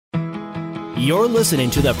You're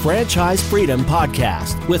listening to the Franchise Freedom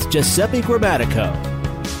Podcast with Giuseppe Grammatico.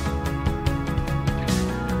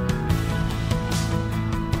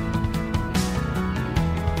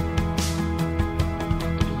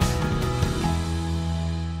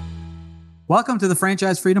 Welcome to the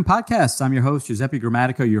Franchise Freedom Podcast. I'm your host, Giuseppe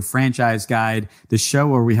Grammatico, your franchise guide, the show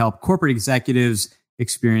where we help corporate executives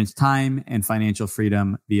experience time and financial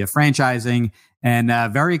freedom via franchising. And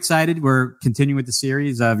very excited. We're continuing with the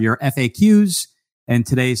series of your FAQs. And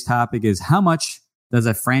today's topic is, how much does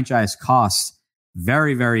a franchise cost?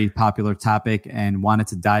 Very, very popular topic, and wanted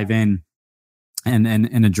to dive in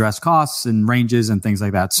and address costs and ranges and things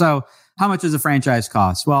like that. So how much does a franchise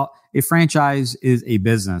cost? Well, a franchise is a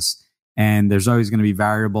business. And there's always going to be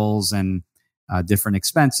variables and different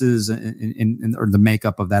expenses or the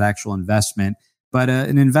makeup of that actual investment. But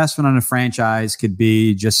an investment on a franchise could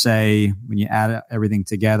be, just say, when you add everything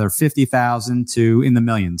together, $50,000 to in the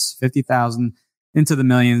millions, $50,000 into the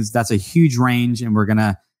millions. That's a huge range, and we're going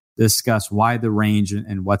to discuss why the range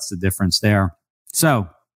and what's the difference there. So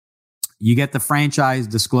you get the franchise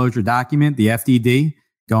disclosure document, the FDD,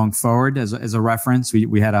 going forward as a reference.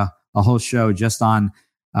 We had a whole show just on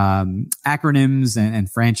acronyms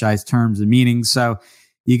and franchise terms and meanings. So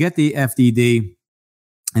you get the FDD,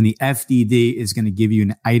 and the FDD is going to give you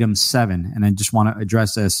an item 7. And I just want to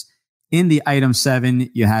address this. In the item 7,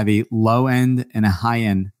 you have a low end and a high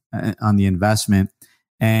end on the investment,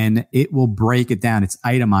 and it will break it down. It's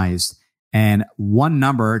itemized. And one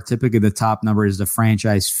number, typically the top number, is the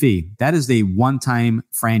franchise fee. That is the one-time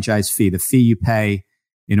franchise fee, the fee you pay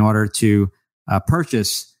in order to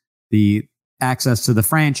purchase the access to the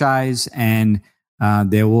franchise, and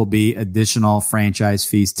there will be additional franchise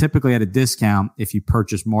fees, typically at a discount if you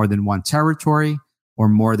purchase more than one territory or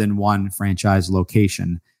more than one franchise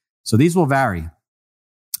location. So these will vary.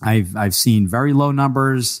 I've seen very low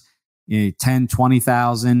numbers, 10,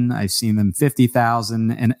 20,000. I've seen them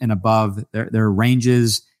 50,000 and above. There are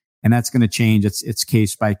ranges, and that's going to change. It's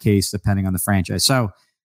case by case depending on the franchise. So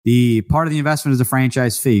the part of the investment is the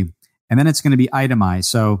franchise fee, and then it's going to be itemized.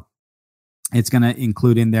 So it's going to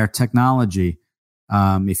include in there technology.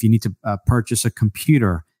 If you need to purchase a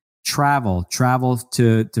computer, travel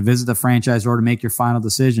to visit the franchisor to make your final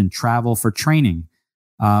decision, travel for training.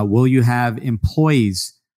 Will you have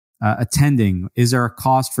employees attending? Is there a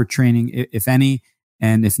cost for training, if any?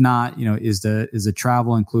 And if not, is the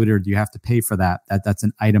travel included, or do you have to pay for that? That's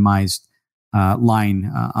an itemized line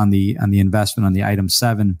on the investment on the item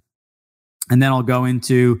 7. And then I'll go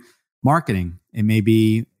into marketing. It may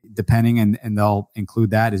be, depending, and they'll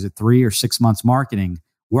include that. Is it 3 or 6 months marketing?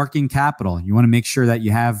 Working capital. You want to make sure that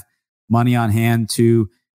you have money on hand to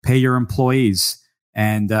pay your employees.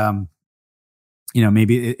 And,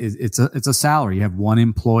 maybe it's a salary. You have one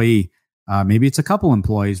employee. Maybe it's a couple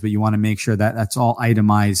employees, but you want to make sure that that's all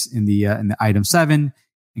itemized in the item 7,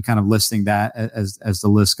 and kind of listing that as the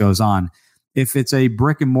list goes on. If it's a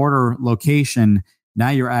brick and mortar location, now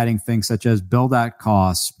you're adding things such as build-out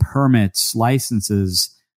costs, permits,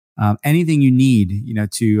 licenses, anything you need,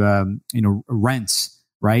 to rents,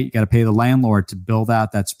 right? You got to pay the landlord to build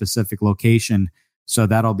out that specific location. So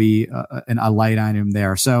that'll be a light item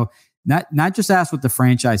there. So not just ask what the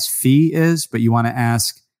franchise fee is, but you want to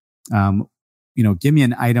ask, give me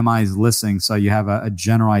an itemized listing so you have a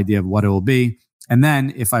general idea of what it will be. And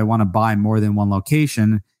then if I want to buy more than one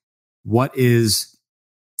location, what is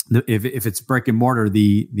if it's brick and mortar,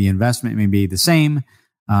 the investment may be the same.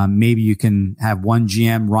 Maybe you can have one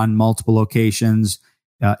GM run multiple locations.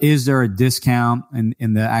 Is there a discount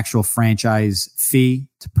in the actual franchise fee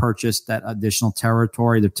to purchase that additional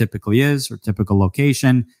territory? There typically is, or typical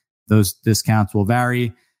location. Those discounts will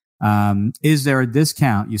vary. Is there a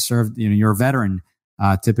discount? You serve, you're a veteran.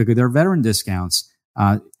 Typically, there are veteran discounts.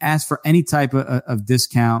 Ask for any type of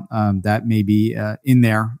discount that may be in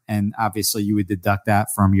there, and obviously you would deduct that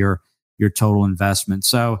from your total investment.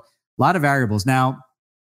 So a lot of variables. Now,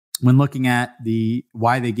 when looking at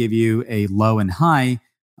why they give you a low and high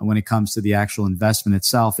when it comes to the actual investment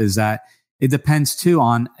itself, is that it depends too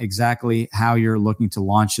on exactly how you're looking to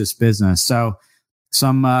launch this business. So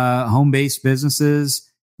some home-based businesses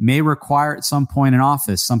may require at some point an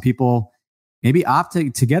office. Some people maybe opt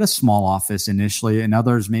to get a small office initially, and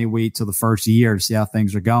others may wait till the first year to see how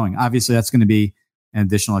things are going. Obviously, that's going to be an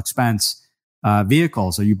additional expense.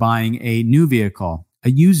 Vehicles. Are you buying a new vehicle,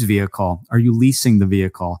 a used vehicle? Are you leasing the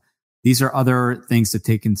vehicle? These are other things to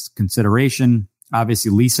take into consideration.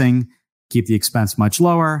 Obviously, leasing, keep the expense much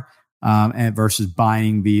lower and versus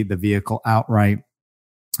buying the vehicle outright.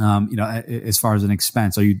 As far as an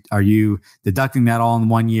expense, are you deducting that all in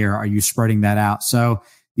 1 year? Are you spreading that out? So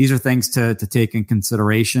these are things to take in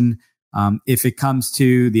consideration. If it comes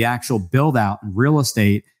to the actual build out in real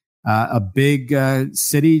estate, a big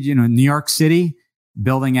city, New York City,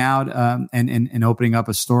 building out and opening up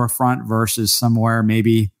a storefront versus somewhere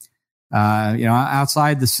maybe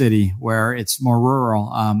outside the city where it's more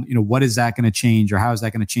rural. What is that going to change, or how is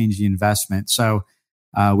that going to change the investment? So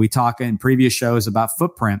we talk in previous shows about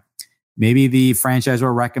footprint. Maybe the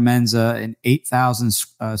franchisor recommends an 8,000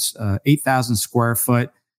 square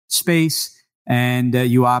foot space, and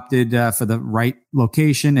you opted for the right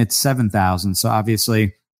location. It's 7,000. So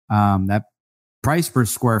obviously that price per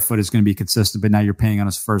square foot is going to be consistent, but now you're paying on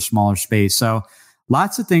us for a smaller space. So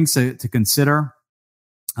lots of things to consider,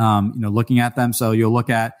 looking at them. So you'll look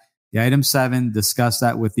at the item 7, discuss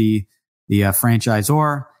that with the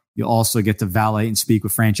franchisor. You'll also get to valet and speak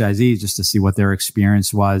with franchisees just to see what their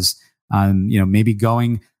experience was. Maybe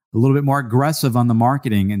going a little bit more aggressive on the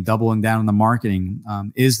marketing and doubling down on the marketing.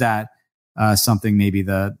 Is that something maybe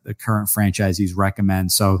the current franchisees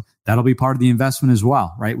recommend? So that'll be part of the investment as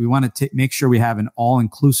well, right? We want to make sure we have an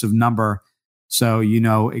all-inclusive number so you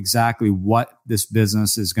know exactly what this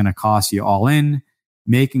business is going to cost you all in,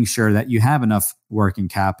 making sure that you have enough working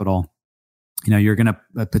capital. You're going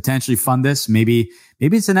to potentially fund this. Maybe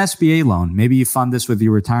it's an SBA loan. Maybe you fund this with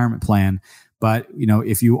your retirement plan. But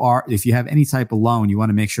if you have any type of loan, you want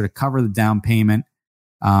to make sure to cover the down payment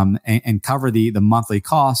and cover the monthly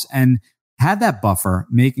costs, and have that buffer,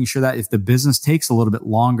 making sure that if the business takes a little bit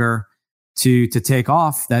longer to take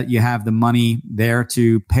off, that you have the money there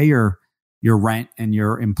to pay your rent and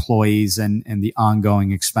your employees and the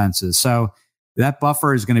ongoing expenses. So that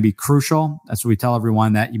buffer is going to be crucial. That's what we tell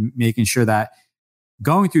everyone, that you making sure that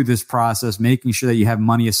going through this process, making sure that you have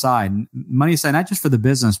money aside, not just for the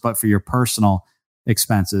business, but for your personal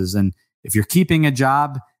expenses. And if you're keeping a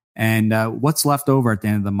job, and what's left over at the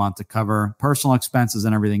end of the month to cover personal expenses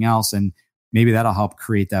and everything else. And maybe that'll help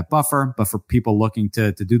create that buffer. But for people looking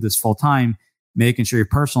to do this full time, making sure your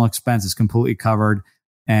personal expense is completely covered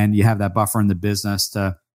and you have that buffer in the business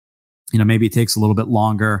to, maybe it takes a little bit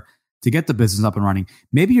longer to get the business up and running.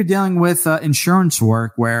 Maybe you're dealing with insurance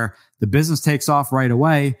work where the business takes off right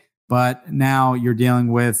away, but now you're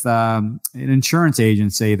dealing with an insurance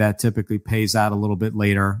agency that typically pays out a little bit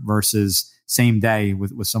later versus same day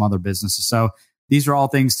with some other businesses. So these are all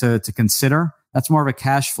things to consider. That's more of a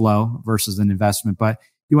cash flow versus an investment, but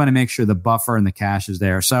you want to make sure the buffer and the cash is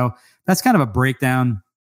there. So that's kind of a breakdown,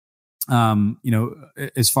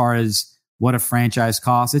 as far as what a franchise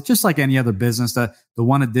costs. It's just like any other business. The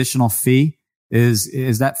one additional fee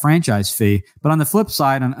is that franchise fee. But on the flip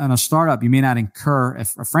side, on a startup, you may not incur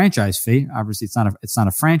a franchise fee. Obviously, it's not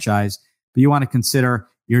a franchise, but you want to consider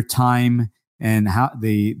your time and how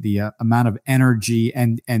the amount of energy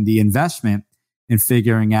and the investment in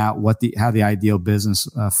figuring out how the ideal business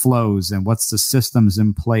flows and what's the systems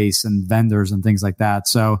in place and vendors and things like that.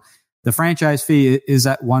 So the franchise fee is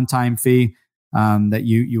that one-time fee that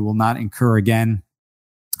you will not incur again.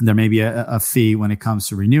 There may be a fee when it comes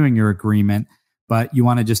to renewing your agreement, but you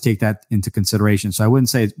want to just take that into consideration. So I wouldn't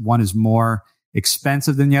say one is more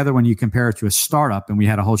expensive than the other when you compare it to a startup. And we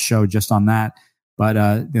had a whole show just on that. But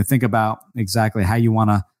think about exactly how you want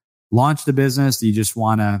to launch the business. Do you just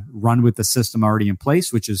want to run with the system already in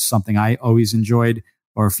place, which is something I always enjoyed,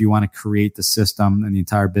 or if you want to create the system and the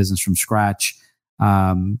entire business from scratch?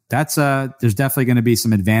 There's definitely going to be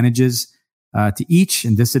some advantages to each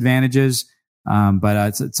and disadvantages.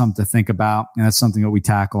 But it's something to think about, and that's something that we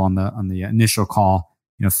tackle on the initial call.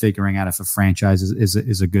 Figuring out if a franchise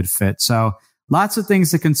is a good fit. So lots of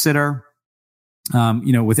things to consider.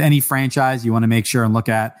 With any franchise, you want to make sure and look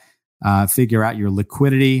at figure out your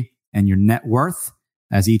liquidity and your net worth,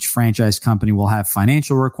 as each franchise company will have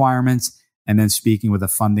financial requirements, and then speaking with a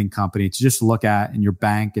funding company to just look at in your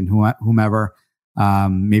bank and whomever.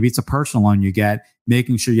 Maybe it's a personal loan you get,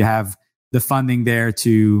 making sure you have the funding there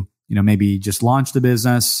to maybe just launch the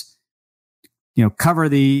business, cover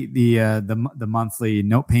the monthly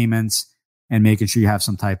note payments, and making sure you have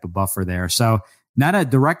some type of buffer there. So not a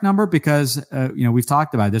direct number because we've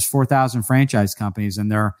talked about it. There's 4,000 franchise companies and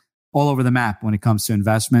they're all over the map when it comes to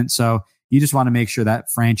investment. So you just want to make sure that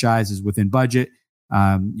franchise is within budget.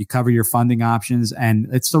 You cover your funding options and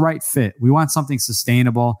it's the right fit. We want something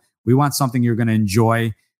sustainable. We want something you're going to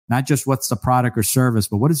enjoy, not just what's the product or service,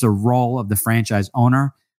 but what is the role of the franchise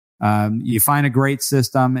owner. You find a great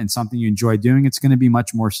system and something you enjoy doing, it's going to be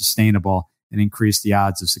much more sustainable and increase the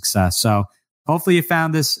odds of success. So hopefully you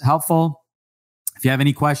found this helpful. If you have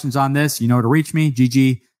any questions on this, you know where to reach me,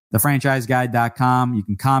 GG.thefranchiseguide.com. You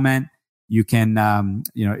can comment. You can,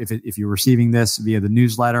 if you're receiving this via the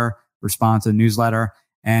newsletter, respond to the newsletter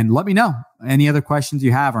and let me know any other questions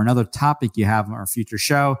you have or another topic you have on our future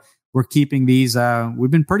show. we're keeping these,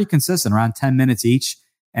 we've been pretty consistent, around 10 minutes each.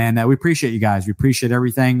 And we appreciate you guys. We appreciate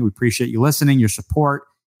everything. We appreciate you listening, your support,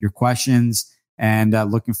 your questions, and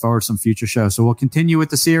looking forward to some future shows. So we'll continue with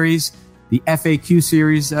the series, the FAQ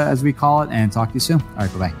series, as we call it, and talk to you soon. All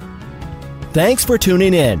right, bye-bye. Thanks for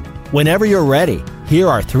tuning in. Whenever you're ready, here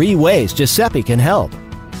are 3 ways Giuseppe can help.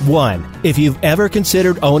 1. If you've ever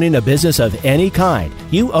considered owning a business of any kind,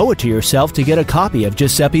 you owe it to yourself to get a copy of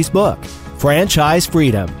Giuseppe's book, Franchise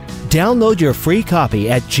Freedom. Download your free copy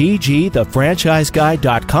at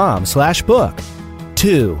ggthefranchiseguide.com/book.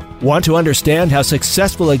 2. Want to understand how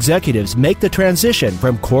successful executives make the transition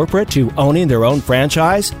from corporate to owning their own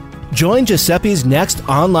franchise? Join Giuseppe's next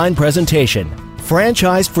online presentation,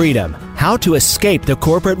 Franchise Freedom: How to Escape the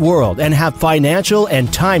Corporate World and Have Financial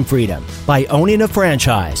and Time Freedom by Owning a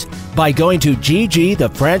Franchise, by going to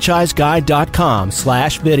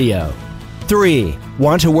ggthefranchiseguide.com/video. 3.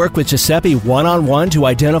 Want to work with Giuseppe one-on-one to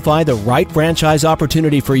identify the right franchise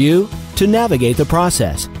opportunity for you, to navigate the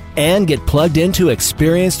process, and get plugged into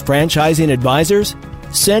experienced franchising advisors?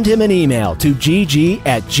 Send him an email to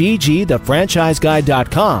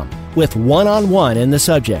gg@ggthefranchiseguide.com with one-on-one in the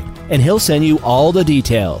subject, and he'll send you all the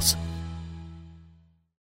details.